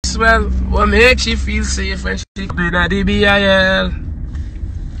swell. What makes she feel safe when she in at the BIL?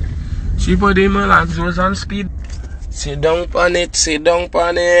 She put him on those on speed. Sit down on it, sit down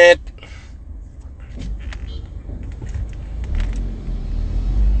on it.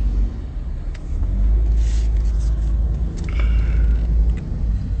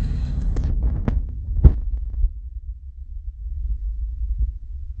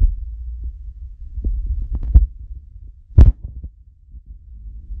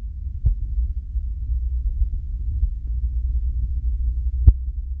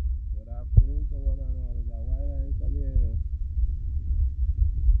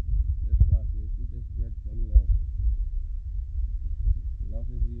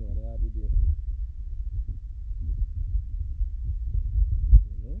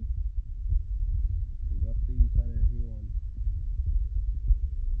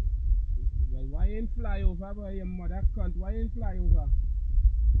 Why ain't fly over, boy? Your mother cunt. Why ain't fly over?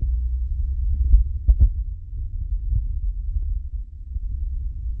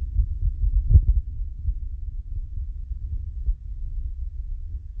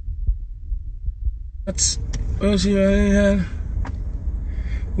 What's your hand?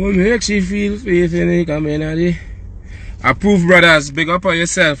 What makes you feel faith in the community? Approved brothers, big up on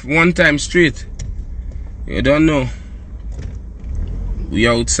yourself. One time straight. You don't know. We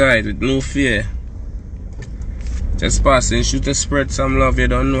outside with no fear. Just passing, shoot to spread some love. You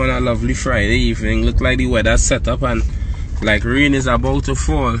don't know on a lovely Friday evening. Look like the weather set up and like rain is about to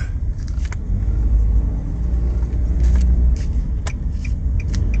fall.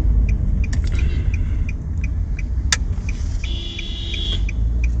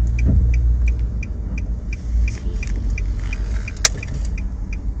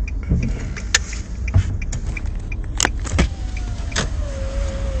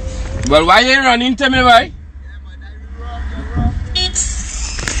 Well, why you running to me, boy?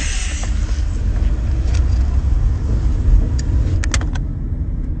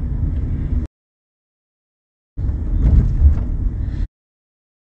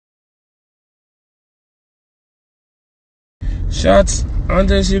 Shots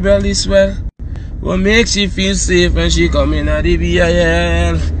until she belly swell. What makes she feel safe when she come in at the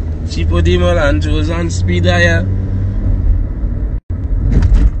BIL? She put him on toes on speed dial.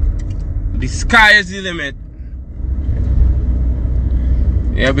 The sky is the limit.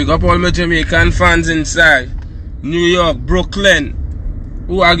 Yeah, big up all my Jamaican fans inside. New York, Brooklyn.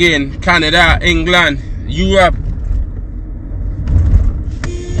 Who again? Canada, England, Europe.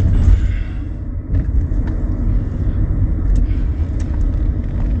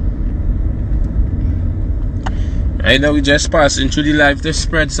 Right now we just passing through the life to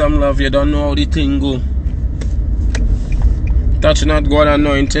spread some love. You don't know how the thing go. Touch not God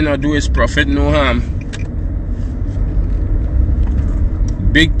anointing or do his prophet no harm.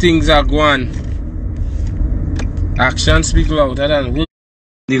 Big things are going. Action speak louder than words.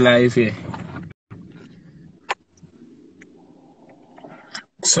 The life here.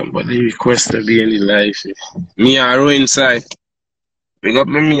 Somebody request to be in the life here. Me Arrow inside. Big up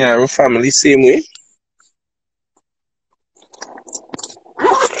my me Arrow family same way.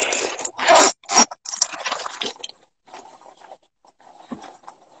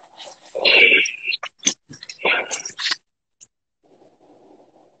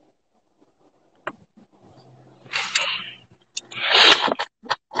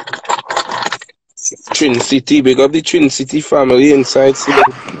 Trin City, big up the Trin City family inside.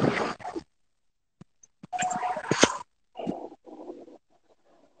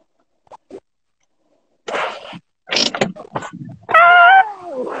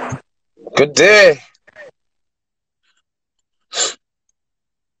 Good day.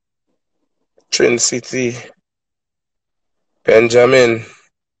 Trin City. Benjamin.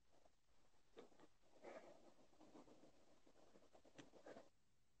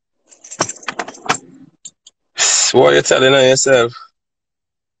 What are you telling on yourself?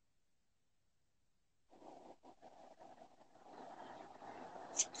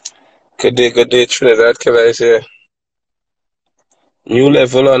 Good day, Trinidad killer is here. New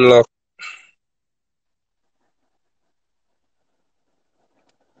level unlocked.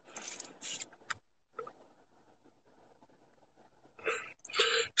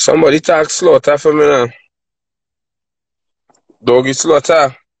 Somebody talk slaughter for me now. Doggy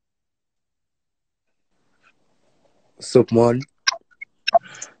slaughter. Sup, man?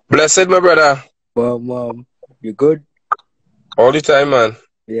 Blessed, my brother. Mom, you good? All the time, man.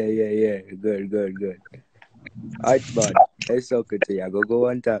 Yeah. Good. Alright, man. Let's talk to you. Go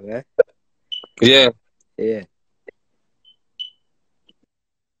one time, eh? Yeah. Yeah.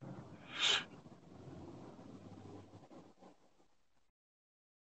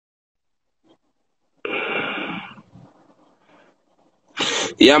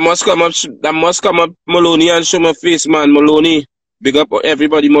 Yeah, I must come up Maloney and show my face, man. Maloney. Big up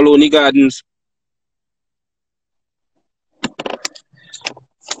everybody, Maloney Gardens.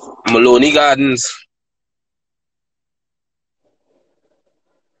 Maloney Gardens.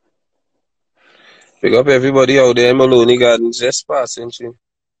 Big up everybody out there, Maloney Gardens. Just passing through.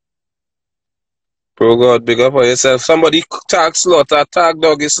 Bro God, big up on yourself. Somebody tag Slaughter, tag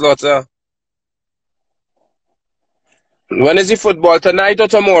Doggy Slaughter. When is the football? Tonight or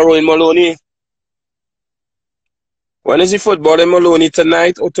tomorrow in Maloney? When is the football in Maloney?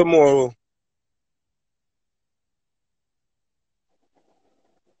 Tonight or tomorrow?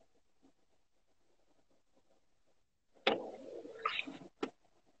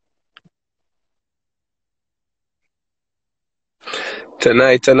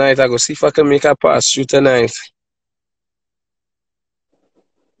 Tonight. I go see if I can make a pass through tonight.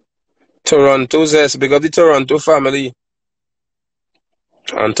 Toronto's yes, big up the Toronto family.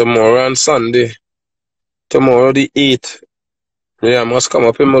 And tomorrow and Sunday. Tomorrow the 8th. Yeah, I must come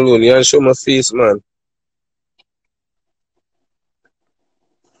up in Maloney and show my face, man.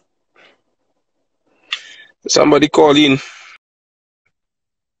 Somebody call in.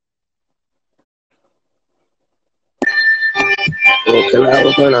 Oh, can I have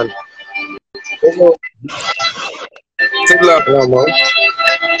a pen on? Hello. Good luck. Yeah, man.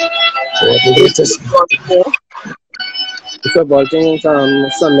 It's a ball thing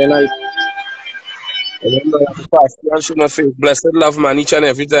on Sunday night. And then I have to pass and show my face. Blessed love, man, each and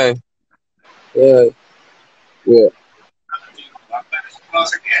every time. Yeah. Yeah.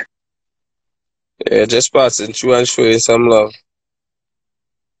 Yeah, just passing through and showing some love.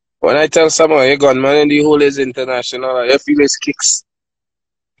 When I tell someone, hey, gunman in the whole is international, I feel his kicks.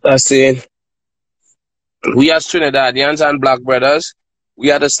 That's saying, we as Trinidadians and Black brothers,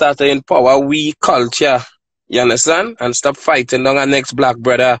 we are to start to empower we culture. You understand? And stop fighting on our next black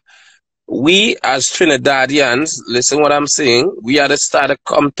brother. We as Trinidadians, listen what I'm saying, we are to start to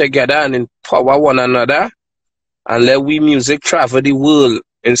come together and empower one another and let we music travel the world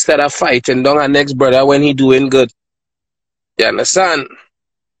instead of fighting down our next brother when he doing good. You understand?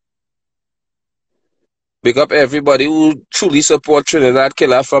 Big up everybody who truly support Trinidad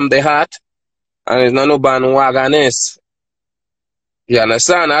Killer from the heart. And it's not no bandwagonist. You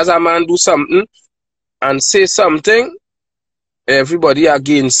understand? As a man do something and say something, everybody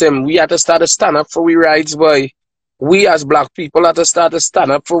against him. We have to start to stand up for we rights, boy. We as black people have to start to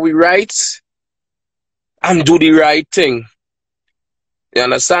stand up for we rights and do the right thing. You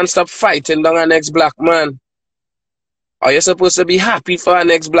understand? Stop fighting down our next black man. Are you supposed to be happy for our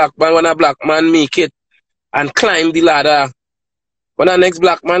next black man when a black man make it and climb the ladder? When our next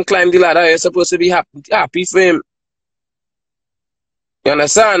black man climb the ladder, you're supposed to be happy for him. You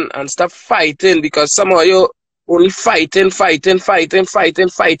understand? And stop fighting because somehow you only fighting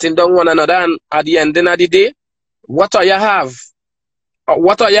down one another, and at the ending of the day, what do you have?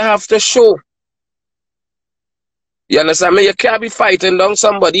 What do you have to show? You understand me? You can't be fighting down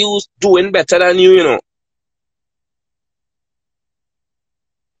somebody who's doing better than you, you know.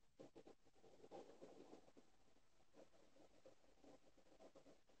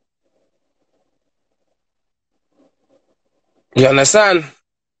 You understand?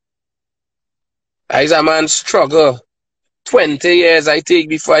 As a man struggle. 20 years I take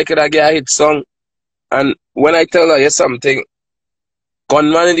before I could get a hit song. And when I tell you something,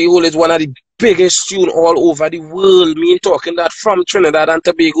 Gunman in the Hole is one of the biggest tune all over the world. Me talking that from Trinidad and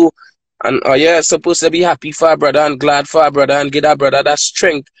Tobago. And yeah, supposed to be happy for our brother and glad for our brother and give our brother that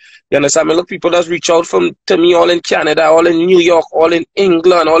strength. You understand me? Look, people just reach out to me all in Canada, all in New York, all in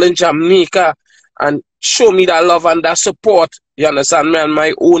England, all in Jamaica, and show me that love and that support. You understand me? And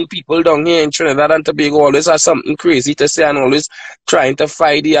my own people down here in Trinidad and Tobago always have something crazy to say and always trying to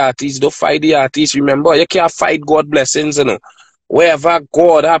fight the artists. Don't fight the artists. Remember, you can't fight God blessings, you know. Wherever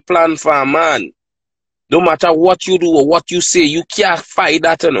God has planned for a man, no matter what you do or what you say, you can't fight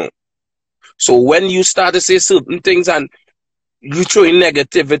that, you know. So when you start to say certain things and you throw in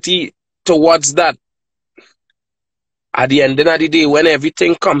negativity towards that, at the end of the day, when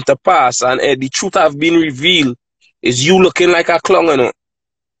everything comes to pass and the truth have been revealed, is you looking like a clown, you know.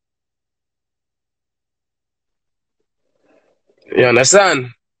 You understand?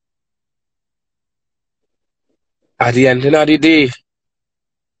 At the end of the day,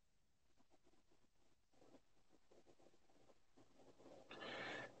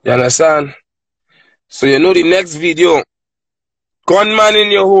 you understand? So you know the next video, gunman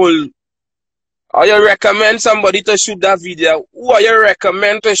in your hole. Or you recommend somebody to shoot that video? Who are you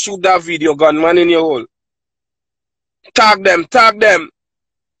recommend to shoot that video, gunman in your hole? Tag them, tag them.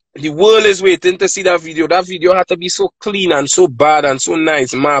 The world is waiting to see that video. That video had to be so clean and so bad and so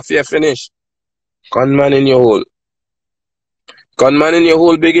nice. Mafia finish. Gunman in your hole. Gunman in your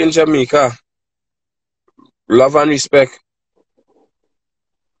hole big in Jamaica. Love and respect.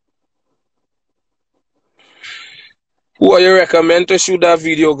 Who are you recommend to shoot that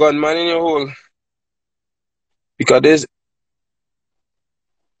video, gunman in your hole? Because there's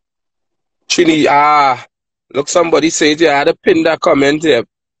Trinidad. Look, somebody said I had to pin that comment here.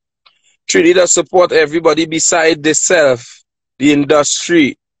 Trinidad support everybody beside themselves, the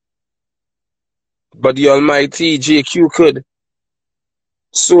industry. But the almighty JQ could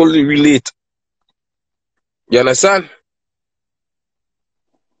solely relate. You understand?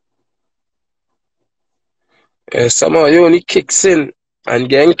 Somehow you only kicks in and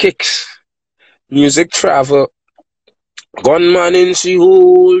getting kicks. Music travel. Gunman in she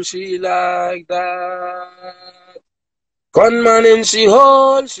hole, she like that. Gunman in she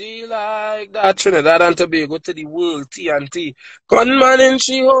hole, she like that. Trinidad and Tobago to the world, TNT. Gunman in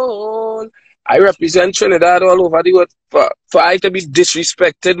she hole. I represent Trinidad all over the world. For I to be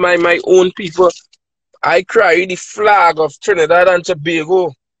disrespected by my own people, I carry the flag of Trinidad and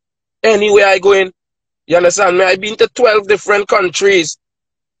Tobago anywhere I go in. You understand me? I've been to 12 different countries.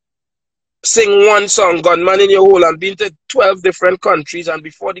 Sing one song, Gunman in your hole, and been to 12 different countries. And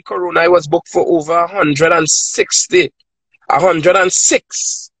before the corona, I was booked for over 106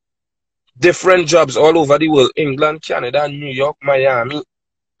 different jobs all over the world. England, Canada, New York, Miami,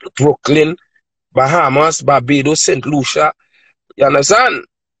 Brooklyn, Bahamas, Barbados, St. Lucia. You understand?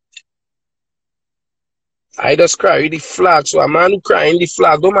 I just carry the flag. So a man who crying the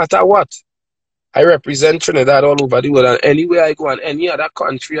flag, no matter what. I represent Trinidad all over the world, and anywhere I go and any other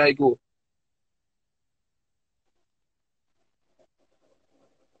country I go.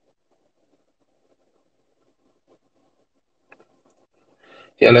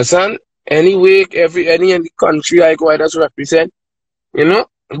 You understand? Anyway, any country I go, I just represent. You know?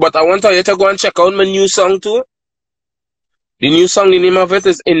 But I want you to go and check out my new song too. The new song, the name of it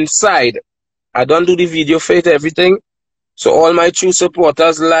is Inside. I don't do the video for it, everything. So all my true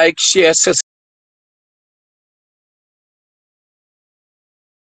supporters, like, share, subscribe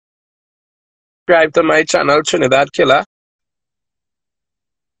to my channel, Trinidad Killer.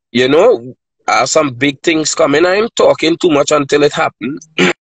 You know, some big things coming. I'm talking too much until it happens.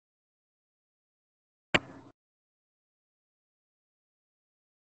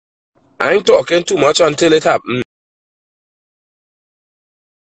 I'm talking too much until it happens.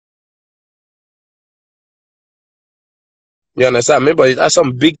 You understand me? But it has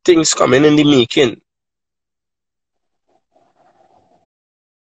some big things coming in the making.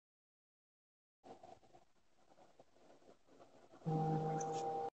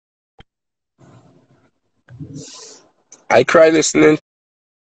 I cry listening.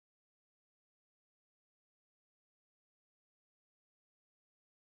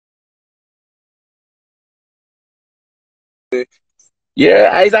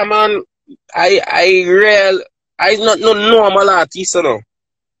 Yeah, I's a man. I's not no normal artist, you know.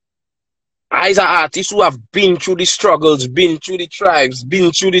 I's an artist who have been through the struggles, been through the tribes,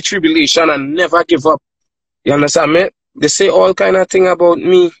 been through the tribulation, and never give up. You understand me? They say all kind of thing about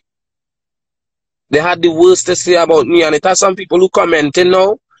me. They had the worst to say about me, and it has some people who commenting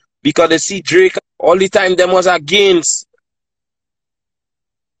now because they see Drake all the time. Them was against.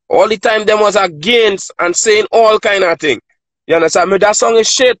 All the time them was against and saying all kind of thing. You understand me? That song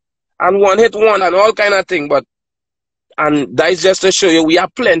is shit and one hit one and all kind of thing. But and that is just to show you we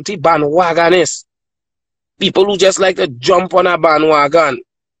have plenty bandwagonists. People who just like to jump on a bandwagon.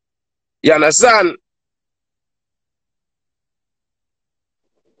 You understand?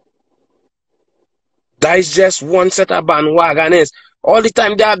 That is just one set of bandwagonists. All the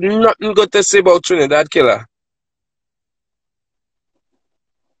time they have nothing good to say about Trinidad Killer.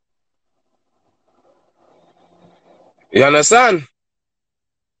 You understand?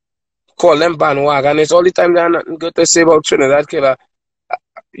 Call them bandwagonists. All the time they have nothing good to say about Trinidad Killer.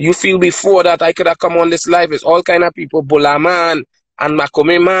 You feel before that I could have come on this live. It's all kind of people. Bulla man and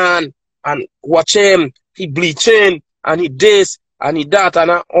Makome man and watch him. He bleaching and he this and he that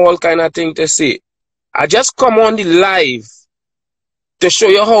and all kind of thing to say. I just come on the live to show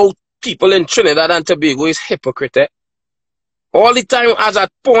you how people in Trinidad and Tobago is hypocrite. All the time as a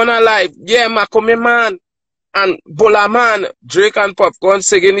porn alive. Yeah, Makome man and Bulla man, Drake and Popcorn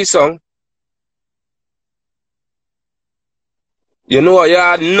singing the song. You know, you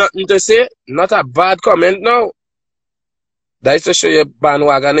had nothing to say. Not a bad comment now. That's to show you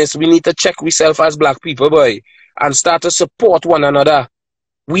bandwagonists. We need to check ourselves as black people, boy, and start to support one another.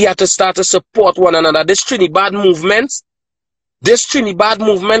 We have to start to support one another. This Trinidad movement, This Trinidad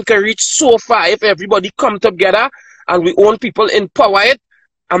movement can reach so far if everybody come together and we own people empower it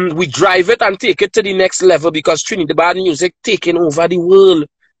and we drive it and take it to the next level, because Trinidad music taking over the world.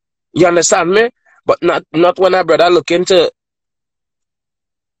 You understand me? But not when a brother look into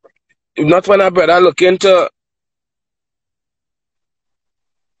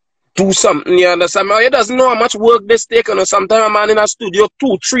do something, you understand me? He doesn't know how much work this take, you know. Sometimes a man in a studio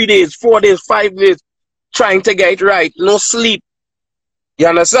 2, 3 days, 4 days, 5 days trying to get it right. No sleep. You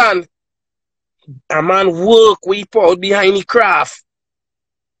understand? A man work, we put behind the craft.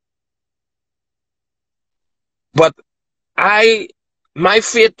 But my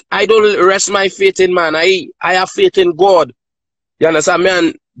faith, I don't rest my faith in man. I have faith in God. You understand me?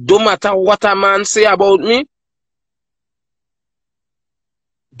 And don't matter what a man say about me,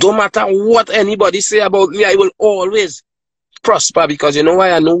 don't matter what anybody say about me, I will always prosper, because you know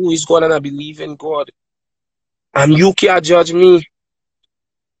why? I know who is God and I believe in God. And you can't judge me.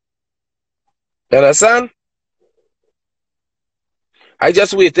 You understand? I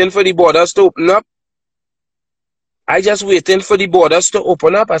just waiting for the borders to open up. I just waiting for the borders to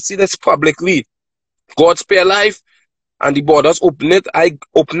open up. I see this publicly. God spare life and the borders open it. I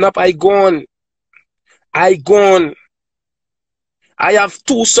open up, I gone. I gone. I have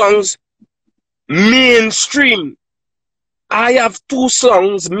 2 songs mainstream. I have 2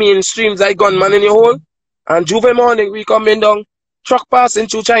 songs mainstreams. I gone man in the hole. And Juve morning we coming down. Truck passing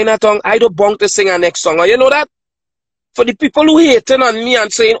through Chinatown. I don't bunk to sing a next song. You know that? For the people who hating on me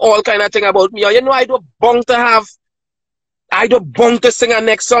and saying all kind of thing about me, you know I don't bunk to sing a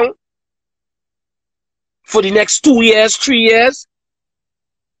next song for the next 2 years, 3 years.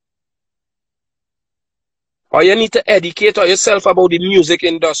 Or you need to educate yourself about the music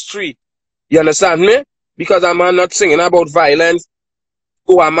industry. You understand me? Because a man not singing about violence,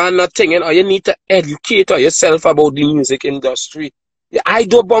 or a man not singing, or you need to educate yourself about the music industry. I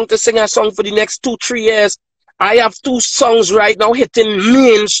don't want to sing a song for the next 2, 3 years. I have 2 songs right now hitting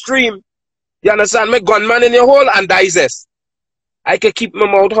mainstream. You understand me? Gunman in your hole and Digest. I could keep my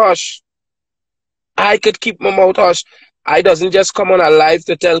mouth hush. I could keep my mouth hush. I doesn't just come on a live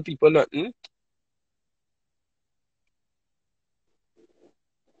to tell people nothing.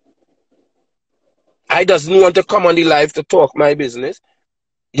 I doesn't want to come on the live to talk my business.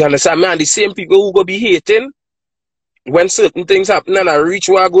 You understand me? And the same people who go be hating when certain things happen and I reach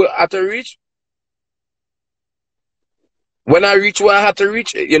where I go at to reach. When I reach where I had to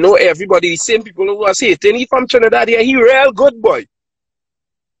reach, you know, everybody, the same people who was hating, he from Trinidad here, he real good boy.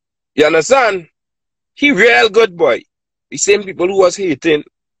 You understand? He real good boy. The same people who was hating.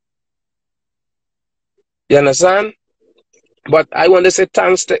 You understand? But I want to say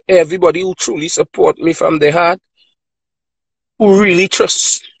thanks to everybody who truly support me from their heart, who really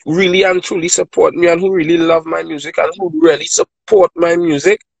trust, really and truly support me, and who really love my music and who really support my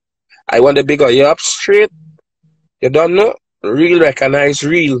music. I want to big you up straight. You don't know? Real recognize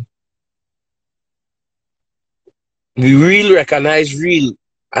real. We real recognize real.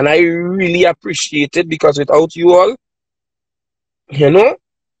 And I really appreciate it, because without you all, you know,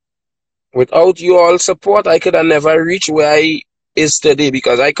 without you all support, I could have never reached where I is today,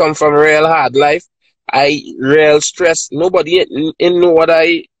 because I come from real hard life. I real stress. Nobody in know what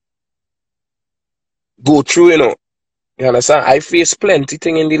I go through, you know. You understand? I face plenty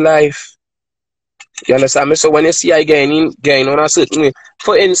thing in the life. You understand me? So when you see I gain on a certain way,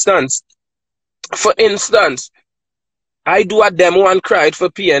 for instance, I do a demo and cried for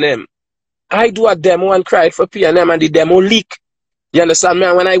PNM. I do a demo and cried for PNM and the demo leak. You understand me?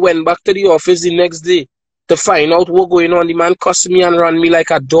 And when I went back to the office the next day to find out what going on, the man cussed me and run me like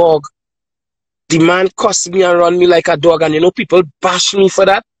a dog. The man cussed me and run me like a dog. And you know, people bash me for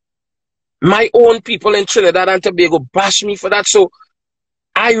that. My own people in Trinidad and Tobago bash me for that. So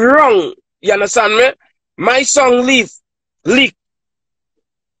I wrong. You understand me? My song leak.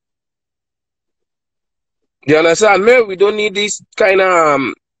 You understand me? We don't need this kind of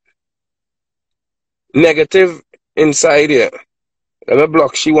negative inside here. Let me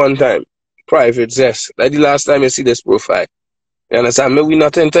block she one time. Private zest. That's the last time you see this profile. You understand me? We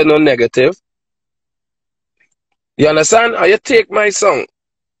not into no negative. You understand? Or you take my song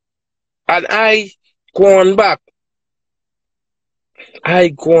and I go on back.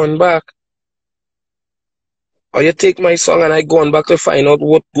 Or you take my song and I go on back to find out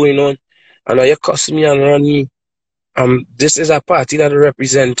what's going on. And now you cuss me and run me. This is a party that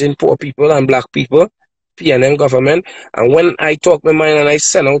representing poor people and black people, PNM government. And when I talk my mind and I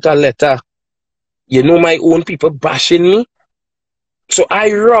send out a letter, you know my own people bashing me. So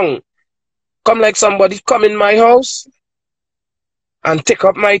I wrong. Come like somebody come in my house and take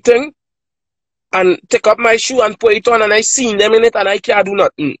up my thing. and take up my shoe and put it on and I seen them in it and I can't do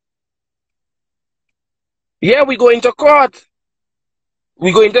nothing. Yeah, we go into court.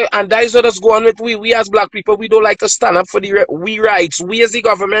 We go into, and that is what us go on with we as black people, we don't like to stand up for the we rights. We as the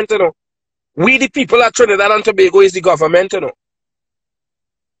government, you know. We the people of Trinidad and Tobago is the government, you know.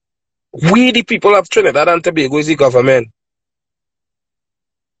 We the people of Trinidad and Tobago is the government.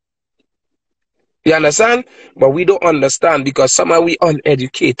 You understand? But we don't understand because somehow we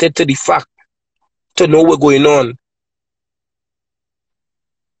uneducated to the fact to know what's going on.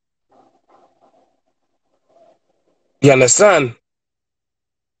 You understand?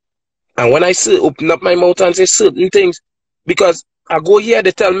 And when I open up my mouth and say certain things, because I go here,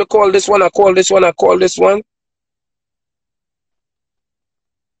 they tell me call this one, I call this one, I call this one.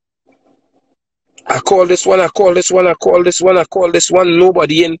 I call this one, I call this one, I call this one, I call this one.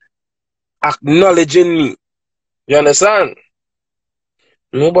 Nobody in acknowledging me. You understand?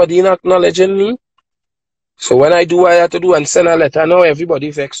 Nobody in acknowledging me. So when I do what I have to do and send a letter, now everybody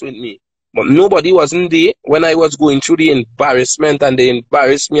vexed with me. But nobody wasn't there when I was going through the embarrassment and they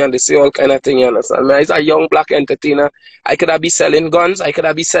embarrassed me and they say all kind of things, you understand? I was a young black entertainer. I could have been selling guns, I could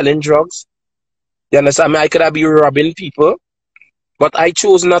have been selling drugs. You understand me? I could have been robbing people. But I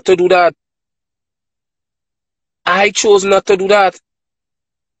chose not to do that. I chose not to do that.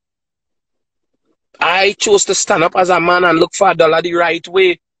 I chose to stand up as a man and look for a dollar the right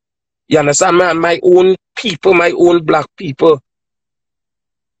way. You understand, man? My own people, my own black people.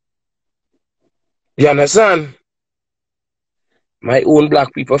 You understand? My own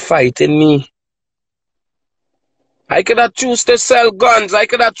black people fighting me. I could have choose to sell guns. I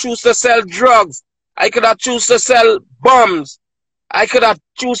could have choose to sell drugs. I could have choose to sell bombs. I could have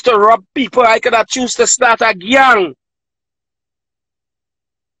choose to rob people. I could have choose to start a gang.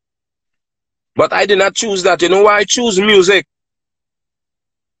 But I did not choose that. You know why I choose music?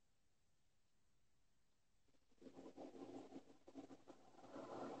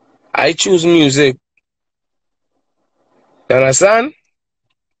 I choose music. You understand?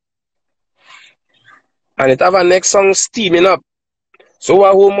 And it have a next song steaming up. So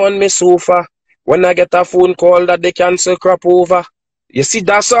I home on my sofa when I get a phone call that they cancel crop over. You see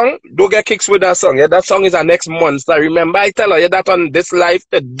that song? Don't get kicks with that song. Yeah, that song is our next monster. Remember, I tell you that on this live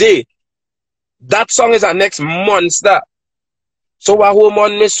today. That song is our next monster. So I home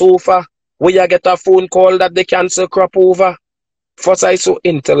on my sofa when you get a phone call that they cancel crop over. First, I so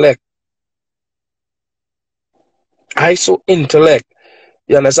intellect. I so intellect.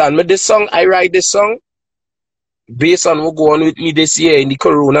 You understand me? This song, I write this song based on what go on with me this year in the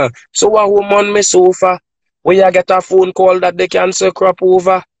corona. So I home on my sofa when you get a phone call that they cancel crop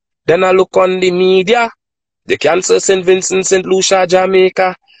over. Then I look on the media. They cancel St. Vincent, St. Lucia,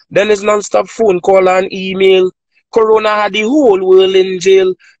 Jamaica. Then it's non-stop phone call and email. Corona had the whole world in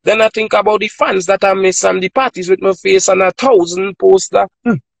jail. Then I think about the fans that I miss and the parties with my face on 1,000 poster.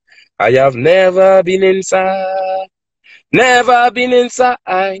 I have never been inside. Never been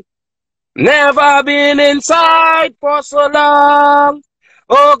inside. Never been inside for so long.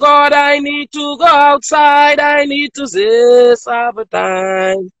 Oh God, I need to go outside. I need to say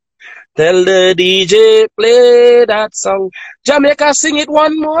time. Tell the DJ play that song. Jamaica, sing it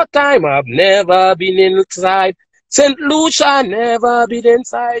one more time. I've never been inside. St. Lucia, never been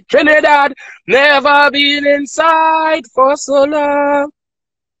inside. Trinidad, never been inside for so long.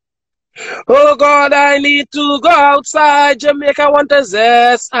 Oh God, I need to go outside. Jamaica, want to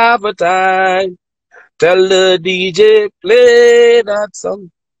zest time. Tell the DJ play that song.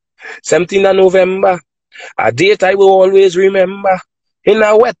 17th of November, a date I will always remember. In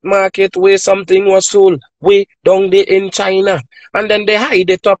a wet market where something was sold way down there in China. And then they hide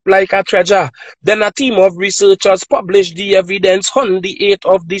it up like a treasure. Then a team of researchers published the evidence on the 8th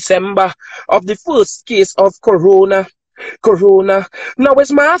of December of the first case of corona. Now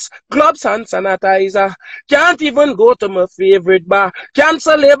it's mask, gloves and sanitizer. Can't even go to my favorite bar.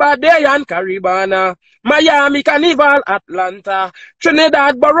 Cancel Labor Day and Caribana. Miami Carnival, Atlanta.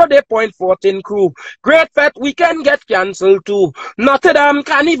 Trinidad borrow the Point 14 crew. Great Fete weekend get cancelled too. Notre Dame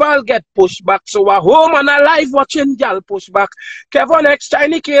Carnival get pushed back. So a home and alive watching gal push back. Kevin X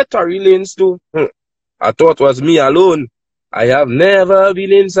Chinese K Tory Lanes too. I thought it was me alone. I have never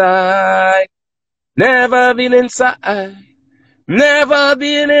been inside. Never been inside. Never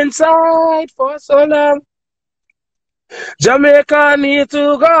been inside for so long. Jamaica need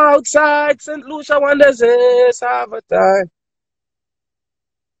to go outside. St. Lucia wonders have a time.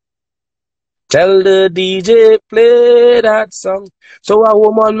 Tell the DJ play that song. So I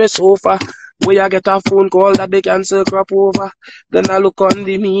home on my sofa where I get a phone call that they cancel crop over. Then I look on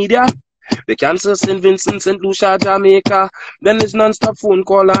the media. They cancel St. Vincent, St. Lucia, Jamaica. Then it's non-stop phone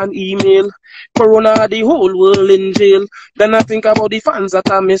call and email. Corona, the whole world in jail. Then I think about the fans that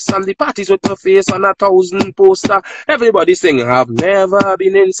I miss and the parties with the face on 1,000 poster. Everybody singing, I've never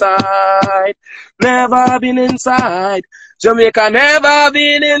been inside, never been inside. Jamaica never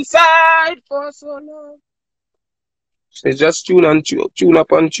been inside for so long. It's just tune and tune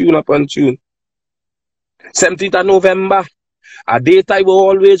up and tune up and tune. 17th of November, a date I will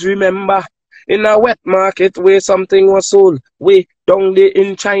always remember. In a wet market where something was sold, way down there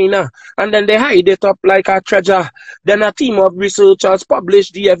in China. And then they hide it up like a treasure. Then a team of researchers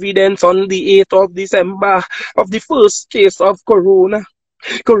published the evidence on the 8th of December of the first case of corona.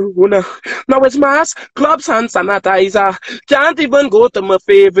 Corona. Now it's mask, clubs and sanitizer. Can't even go to my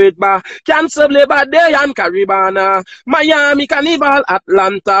favorite bar. Cancel Labor Day and Caribana. Miami Carnival,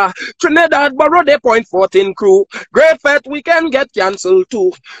 Atlanta. Trinidad, Borrow Day, Point 14 crew. Great Fete weekend get cancelled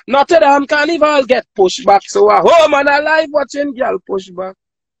too. Notre Dame Carnival get pushed back. So a home and alive watching girl push back.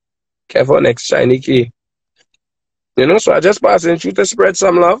 Kevin next shiny key. You know, so I just passing through to spread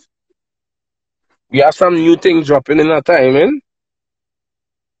some love. We have some new things dropping in our time, eh?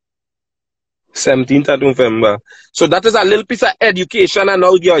 17th of November. So that is a little piece of education and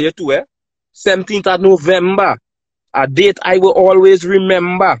I'll give you too, eh? 17th of November. A date I will always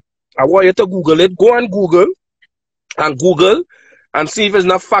remember. I want you to Google it. Go on Google and see if it's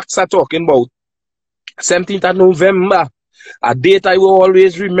not facts I'm talking about. 17th of November. A date I will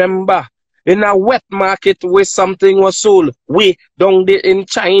always remember. In a wet market where something was sold way down there in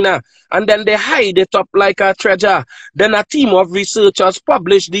China. And then they hide it up like a treasure. Then a team of researchers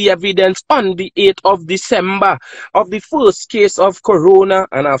published the evidence on the 8th of December of the first case of corona.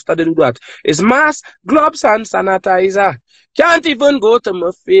 And after they do that, it's mask, gloves, and sanitizer. Can't even go to my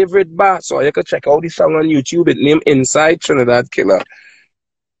favorite bar. So you can check out the song on YouTube. It named Inside Trinidad Killer.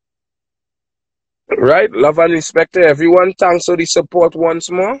 Right? Love and respect to everyone. Thanks for the support once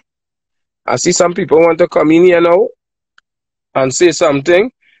more. I see some people want to come in here now and say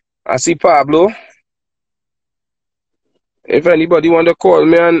something. I see Pablo. If anybody want to call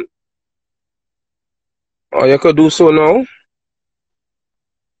me and or you could do so now.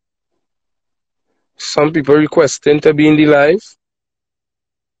 Some people requesting to be in the live.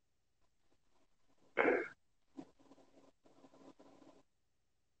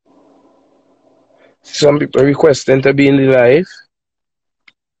 Some people requesting to be in the live.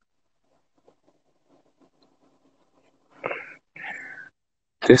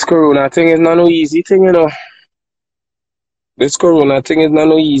 This corona thing is not no easy thing, you know. This corona thing is not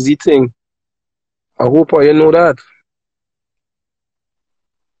no easy thing. I hope you know that.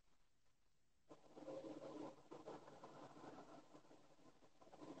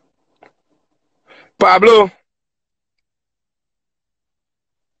 Pablo.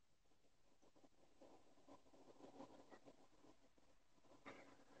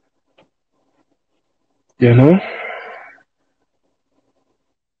 You know?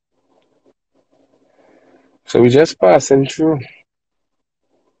 So we just passing through.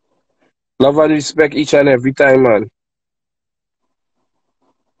 Love and respect each and every time, man.